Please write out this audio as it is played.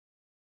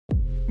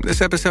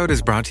This episode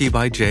is brought to you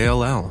by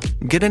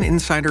JLL. Get an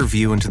insider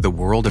view into the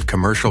world of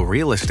commercial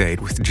real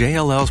estate with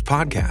JLL's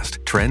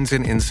podcast, Trends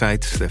and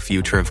Insights, the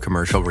Future of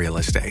Commercial Real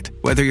Estate.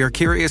 Whether you're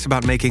curious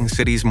about making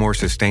cities more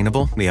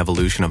sustainable, the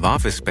evolution of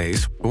office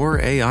space, or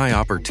AI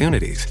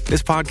opportunities,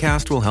 this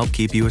podcast will help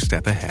keep you a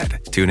step ahead.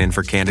 Tune in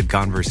for candid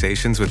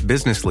conversations with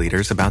business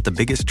leaders about the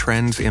biggest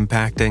trends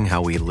impacting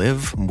how we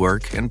live,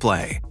 work, and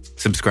play.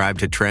 Subscribe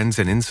to Trends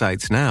and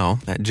Insights now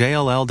at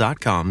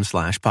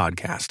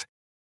jll.com/podcast.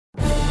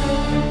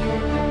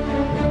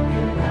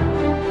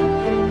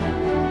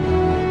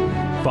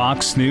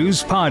 Fox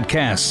News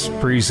Podcasts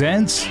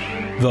presents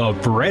the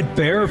Bret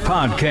Baier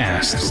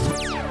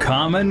Podcast,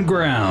 Common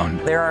Ground.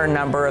 There are a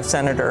number of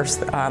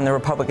senators on the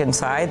Republican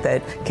side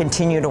that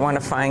continue to want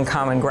to find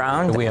common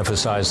ground. We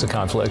emphasize the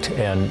conflict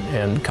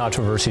and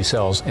controversy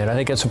sells, and I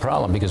think that's a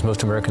problem because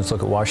most Americans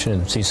look at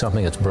Washington and see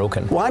something that's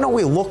broken. Why don't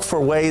we look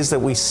for ways that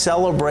we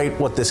celebrate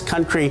what this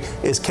country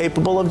is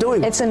capable of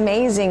doing? It's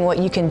amazing what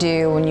you can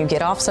do when you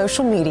get off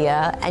social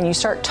media and you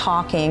start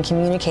talking,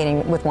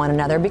 communicating with one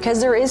another because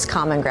there is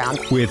common ground.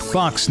 With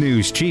Fox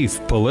News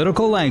chief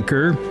political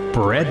anchor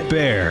Bret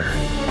Baier.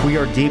 We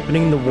are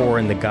deepening the war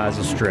in the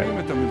Gaza Strip.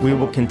 We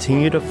will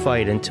continue to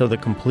fight until the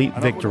complete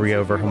victory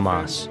over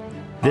Hamas.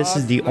 This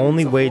is the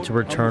only way to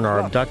return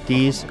our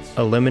abductees,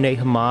 eliminate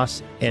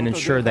Hamas, and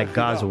ensure that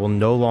Gaza will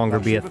no longer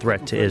be a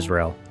threat to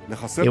Israel.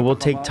 It will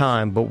take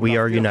time, but we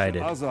are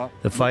united.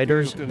 The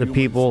fighters, the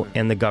people,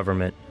 and the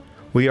government.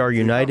 We are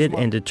united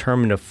and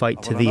determined to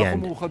fight to the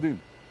end.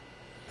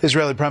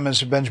 Israeli Prime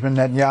Minister Benjamin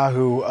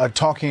Netanyahu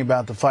talking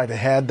about the fight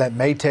ahead. That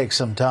may take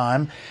some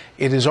time.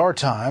 It is our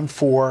time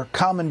for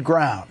Common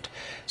Ground.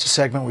 It's a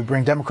segment we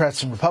bring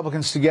Democrats and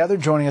Republicans together.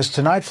 Joining us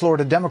tonight,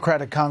 Florida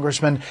Democratic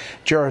Congressman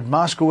Jared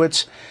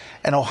Moskowitz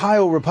and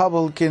Ohio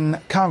Republican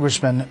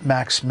Congressman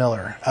Max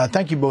Miller.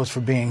 Thank you both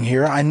for being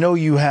here. I know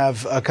you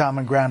have a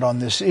common ground on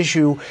this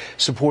issue,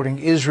 supporting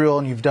Israel,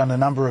 and you've done a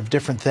number of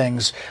different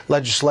things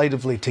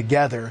legislatively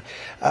together.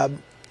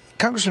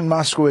 Congressman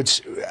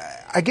Moskowitz,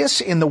 I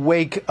guess in the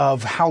wake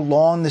of how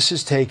long this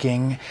is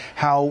taking,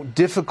 how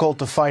difficult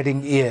the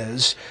fighting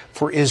is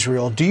for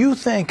Israel, do you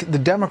think the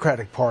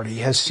Democratic Party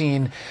has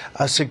seen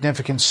a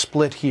significant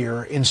split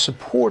here in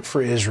support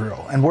for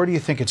Israel? And where do you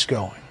think it's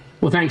going?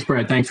 Well, thanks,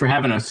 Brett. Thanks for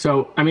having us.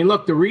 So, I mean,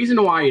 look, the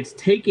reason why it's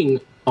taking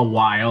a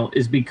while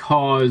is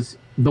because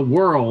the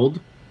world,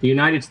 the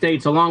United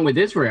States, along with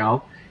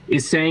Israel,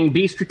 is saying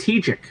be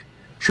strategic.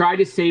 Try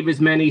to save as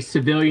many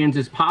civilians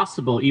as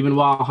possible, even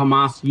while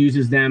Hamas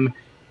uses them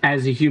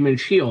as a human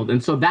shield.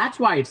 And so that's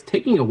why it's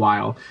taking a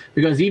while,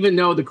 because even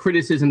though the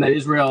criticism that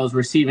Israel is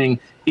receiving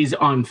is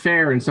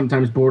unfair and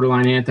sometimes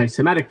borderline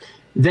anti-Semitic,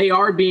 they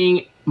are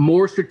being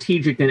more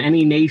strategic than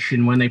any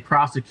nation when they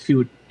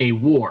prosecute a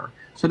war.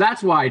 So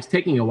that's why it's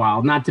taking a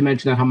while, not to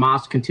mention that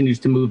Hamas continues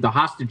to move the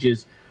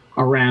hostages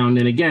around.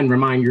 And again,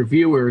 remind your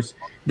viewers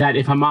that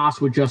if Hamas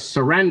would just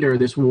surrender,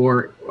 this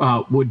war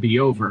would be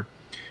over.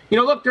 You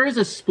know, look, there is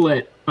a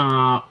split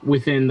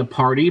within the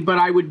party, but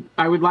I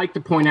would like to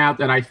point out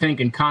that I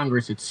think in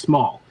Congress it's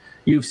small.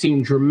 You've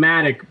seen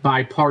dramatic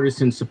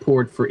bipartisan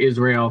support for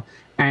Israel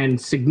and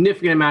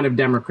significant amount of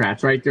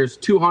Democrats, right? There's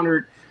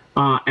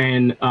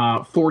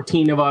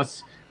 214 of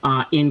us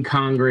in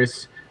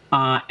Congress.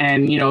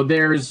 And, you know,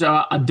 there's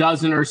a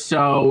dozen or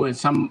so, and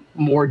some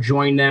more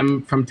join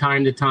them from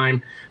time to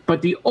time.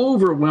 But the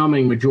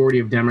overwhelming majority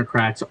of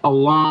Democrats,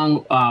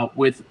 along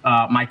with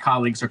my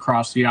colleagues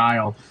across the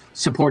aisle,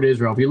 support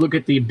Israel. If you look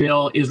at the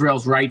bill,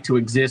 Israel's Right to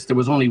Exist, there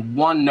was only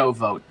one no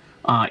vote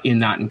in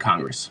that in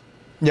Congress.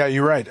 Yeah,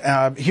 you're right.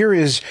 Here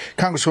is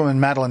Congresswoman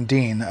Madeleine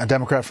Dean, a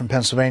Democrat from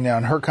Pennsylvania,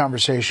 on her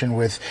conversation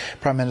with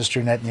Prime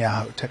Minister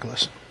Netanyahu. Take a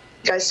listen.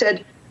 I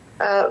said,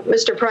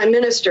 Mr. Prime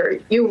Minister,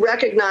 you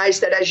recognize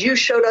that as you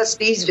showed us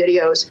these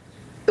videos,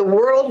 the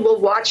world will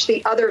watch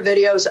the other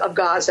videos of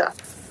Gaza.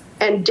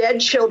 And dead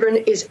children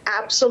is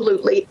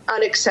absolutely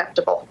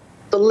unacceptable.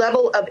 The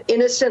level of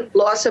innocent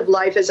loss of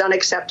life is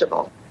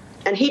unacceptable.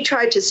 And he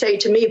tried to say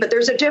to me, but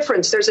there's a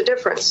difference. There's a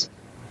difference.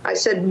 I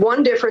said,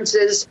 one difference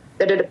is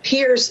that it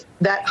appears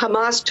that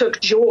Hamas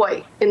took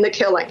joy in the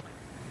killing.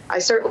 I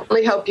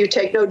certainly hope you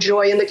take no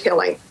joy in the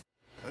killing.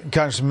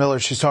 Congressman Miller,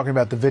 she's talking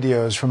about the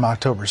videos from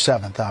October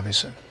 7th,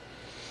 obviously.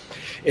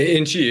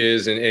 And she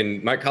is.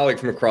 And my colleague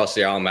from across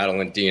the aisle,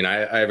 Madeleine Dean,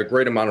 I have a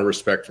great amount of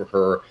respect for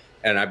her.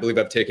 And I believe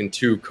I've taken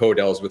 2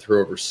 CODELs with her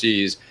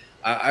overseas.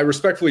 I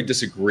respectfully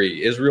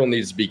disagree. Israel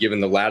needs to be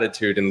given the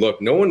latitude. And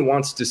look, no one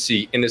wants to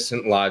see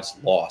innocent lives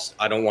lost.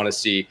 I don't want to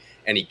see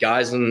any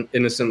Gazan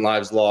innocent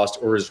lives lost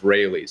or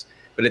Israelis.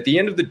 But at the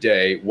end of the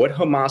day, what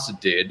Hamas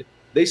did,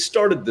 they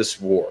started this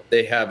war.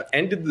 They have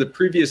ended the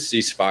previous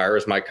ceasefire,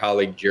 as my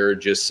colleague Jared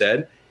just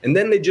said, and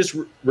then they just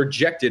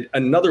rejected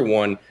another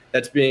one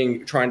that's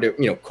trying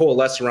to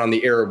coalesce around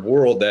the Arab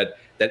world that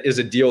is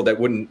a deal that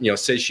wouldn't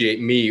satiate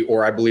me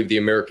or I believe the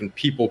American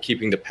people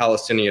keeping the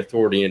Palestinian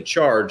Authority in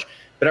charge.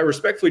 But I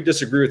respectfully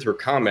disagree with her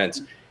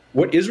comments.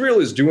 What Israel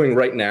is doing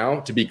right now,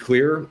 to be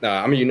clear,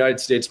 I'm a United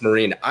States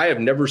Marine. I have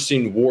never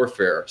seen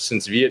warfare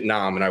since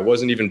Vietnam, and I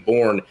wasn't even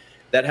born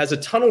that has a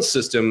tunnel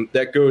system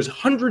that goes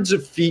hundreds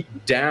of feet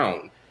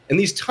down. And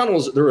these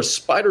tunnels, they're a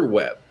spider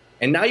web.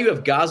 And now you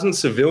have Gazan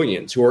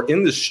civilians who are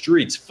in the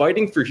streets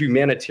fighting for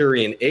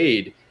humanitarian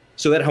aid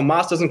so that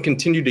Hamas doesn't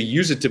continue to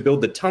use it to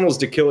build the tunnels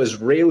to kill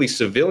Israeli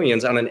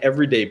civilians on an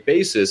everyday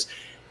basis.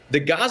 The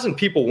Gazan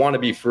people want to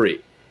be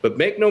free. But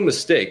make no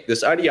mistake,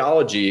 this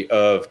ideology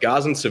of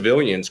Gazan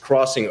civilians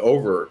crossing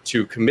over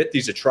to commit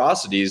these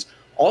atrocities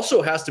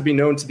also has to be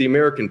known to the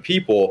American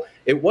people.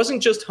 It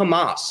wasn't just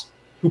Hamas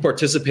who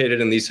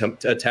participated in these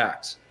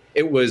attacks.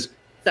 It was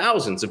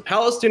thousands of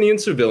Palestinian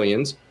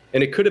civilians,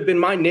 and it could have been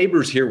my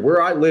neighbors here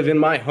where I live in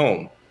my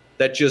home,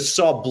 that just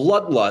saw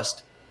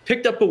bloodlust,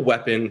 picked up a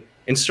weapon,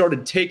 and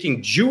started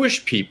taking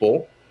Jewish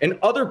people and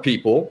other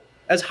people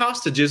as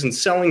hostages and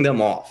selling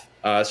them off.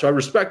 So I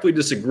respectfully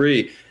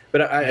disagree,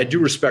 but I do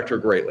respect her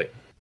greatly.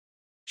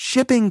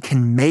 Shipping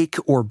can make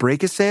or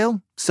break a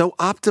sale, so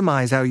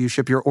optimize how you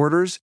ship your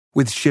orders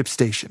with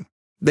ShipStation.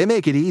 They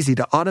make it easy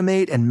to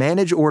automate and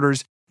manage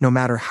orders no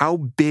matter how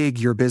big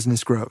your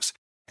business grows.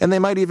 And they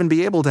might even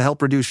be able to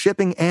help reduce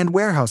shipping and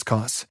warehouse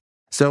costs.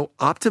 So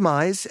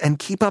optimize and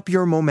keep up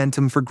your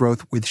momentum for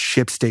growth with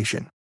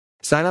ShipStation.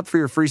 Sign up for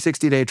your free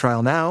 60-day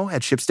trial now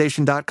at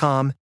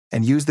ShipStation.com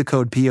and use the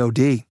code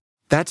POD.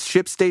 That's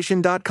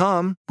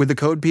ShipStation.com with the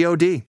code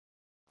POD.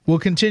 We'll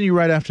continue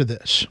right after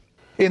this.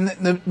 In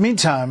the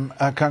meantime,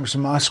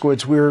 Congressman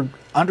Moskowitz, we're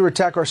under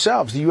attack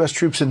ourselves. The U.S.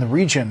 troops in the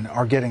region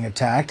are getting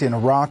attacked. In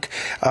Iraq,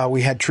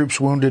 we had troops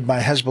wounded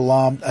by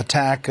Hezbollah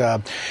attack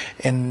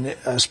in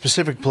a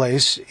specific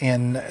place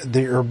in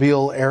the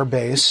Erbil Air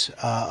Base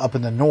up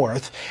in the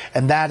north.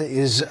 And that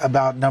is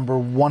about number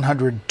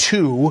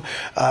 102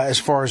 as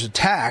far as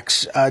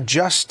attacks.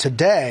 Just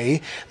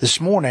today, this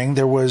morning,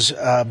 there was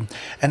an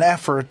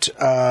effort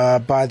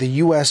by the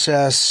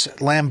USS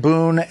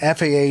Lamboon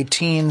FAA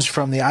teams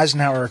from the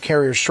Eisenhower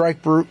Carrier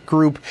Strike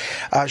Group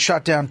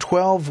shot down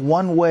 12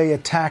 one-way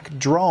attack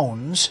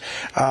drones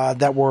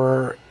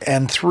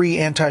and 3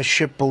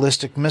 anti-ship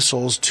ballistic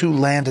missiles, 2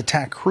 land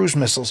attack cruise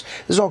missiles.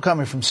 This is all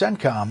coming from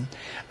CENTCOM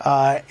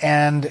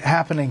and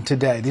happening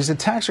today. These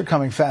attacks are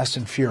coming fast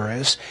and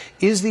furious.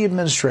 Is the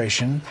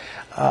administration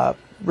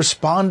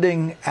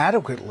responding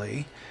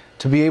adequately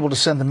to be able to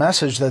send the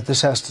message that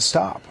this has to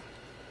stop?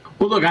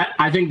 Well, look,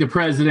 I think the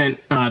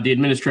president, the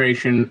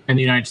administration, and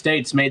the United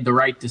States made the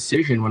right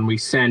decision when we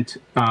sent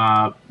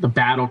the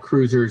battle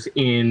cruisers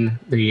in,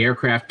 the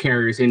aircraft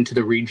carriers into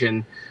the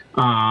region,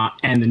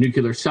 and the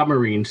nuclear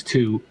submarines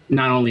to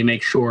not only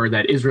make sure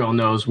that Israel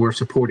knows we're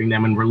supporting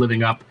them and we're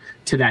living up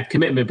to that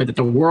commitment, but that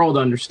the world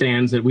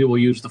understands that we will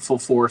use the full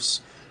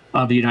force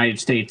of the United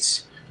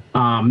States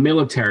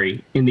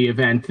military in the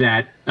event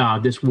that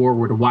this war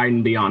were to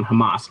widen beyond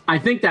Hamas. I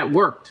think that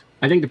worked.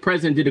 I think the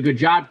president did a good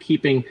job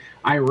keeping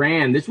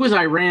Iran. This was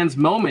Iran's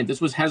moment.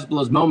 This was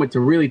Hezbollah's moment to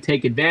really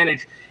take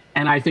advantage.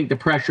 And I think the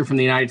pressure from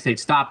the United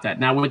States stopped that.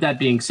 Now, with that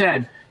being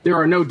said, there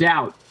are no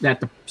doubt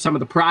that some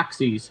of the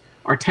proxies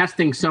are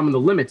testing some of the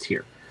limits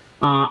here.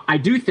 I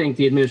do think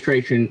the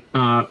administration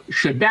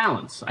should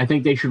balance. I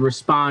think they should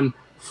respond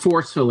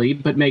forcefully,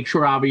 but make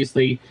sure,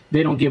 obviously,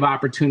 they don't give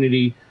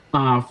opportunity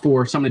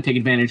for someone to take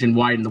advantage and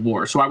widen the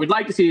war. So I would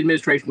like to see the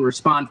administration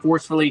respond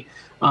forcefully,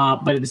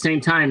 but at the same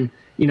time,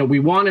 we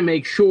want to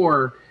make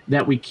sure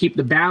that we keep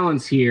the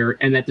balance here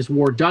and that this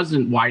war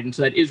doesn't widen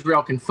so that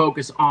Israel can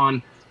focus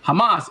on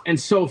Hamas. And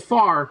so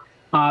far,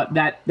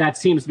 that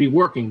seems to be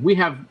working. We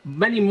have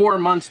many more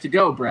months to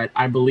go, Brett,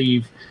 I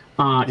believe,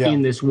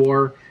 in this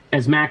war.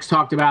 As Max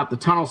talked about, the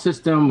tunnel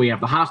system, we have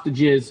the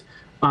hostages,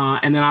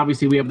 and then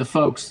obviously we have the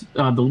folks,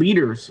 the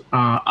leaders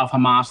of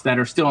Hamas that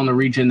are still in the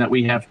region that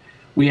we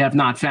have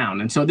not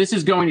found. And so this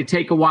is going to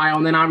take a while.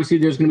 And then obviously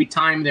there's going to be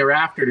time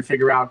thereafter to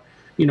figure out,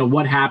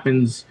 what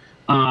happens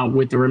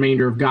with the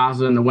remainder of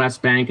Gaza and the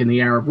West Bank and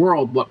the Arab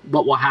world,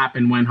 what will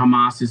happen when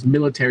Hamas's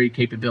military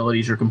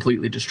capabilities are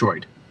completely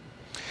destroyed.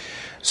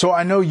 So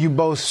I know you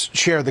both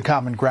share the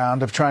common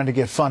ground of trying to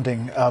get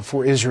funding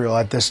for Israel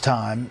at this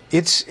time.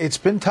 It's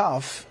been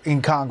tough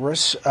in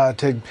Congress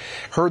to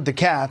herd the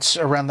cats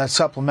around that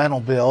supplemental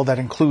bill that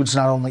includes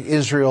not only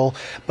Israel,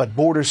 but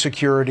border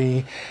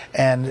security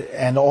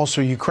and also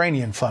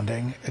Ukrainian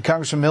funding.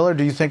 Congressman Miller,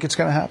 do you think it's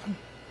going to happen?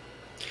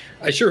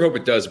 I sure hope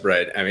it does,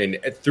 Brett. I mean,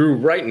 through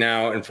right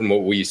now and from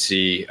what we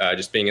see,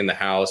 just being in the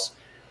House,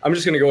 I'm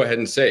just going to go ahead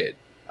and say it.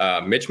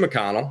 Mitch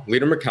McConnell,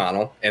 Leader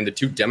McConnell, and the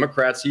 2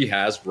 Democrats he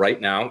has right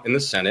now in the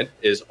Senate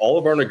is all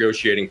of our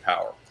negotiating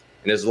power.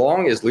 And as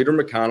long as Leader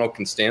McConnell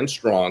can stand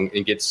strong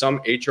and get some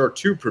H.R.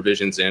 2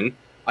 provisions in,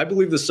 I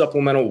believe the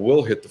supplemental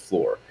will hit the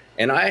floor.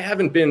 And I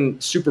haven't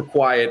been super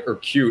quiet or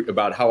cute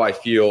about how I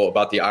feel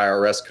about the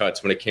IRS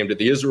cuts when it came to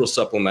the Israel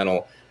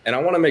supplemental. And I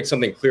want to make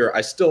something clear.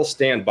 I still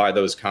stand by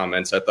those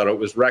comments. I thought it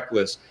was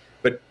reckless,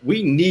 but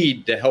we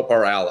need to help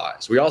our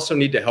allies. We also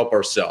need to help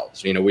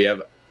ourselves. We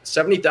have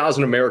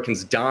 70,000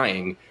 Americans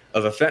dying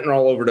of a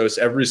fentanyl overdose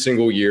every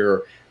single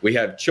year. We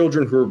have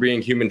children who are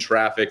being human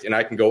trafficked, and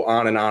I can go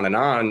on and on and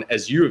on,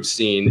 as you have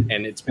seen,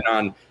 and it's been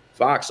on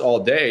Fox all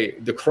day,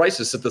 the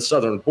crisis at the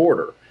southern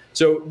border.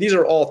 So these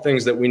are all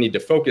things that we need to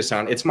focus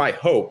on. It's my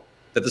hope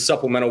that the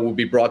supplemental will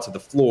be brought to the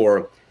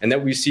floor and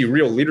that we see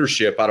real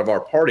leadership out of our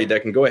party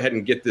that can go ahead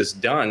and get this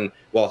done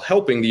while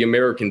helping the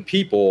American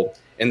people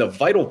and the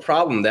vital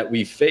problem that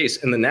we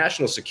face and the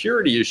national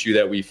security issue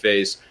that we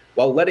face,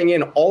 while letting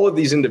in all of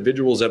these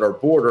individuals at our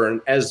border.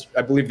 And as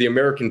I believe the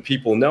American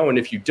people know, and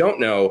if you don't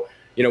know,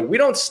 we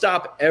don't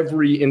stop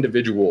every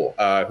individual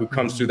who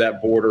comes through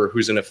that border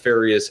who's a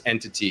nefarious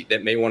entity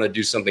that may want to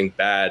do something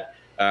bad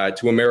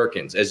to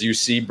Americans. As you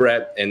see,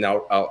 Brett, and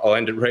I'll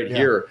end it right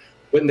here.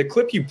 But in the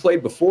clip you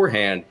played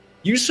beforehand,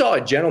 you saw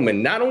a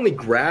gentleman not only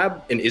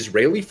grab an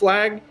Israeli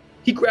flag,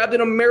 he grabbed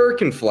an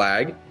American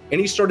flag and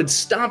he started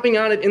stomping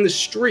on it in the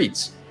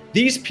streets.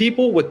 These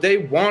people, what they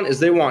want is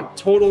they want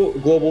total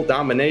global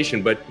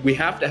domination, but we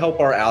have to help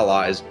our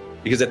allies,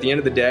 because at the end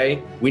of the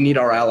day, we need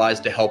our allies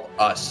to help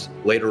us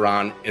later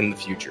on in the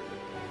future.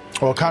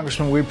 Well,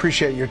 Congressman, we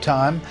appreciate your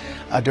time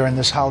during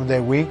this holiday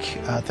week.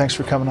 Thanks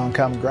for coming on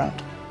Common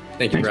Ground.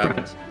 Thank you for having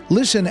us.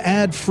 Listen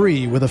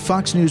ad-free with a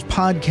Fox News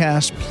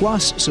Podcast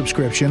Plus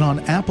subscription on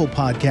Apple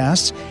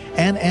Podcasts,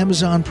 and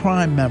Amazon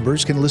Prime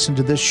members can listen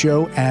to this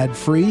show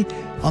ad-free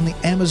on the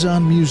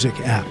Amazon Music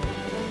app.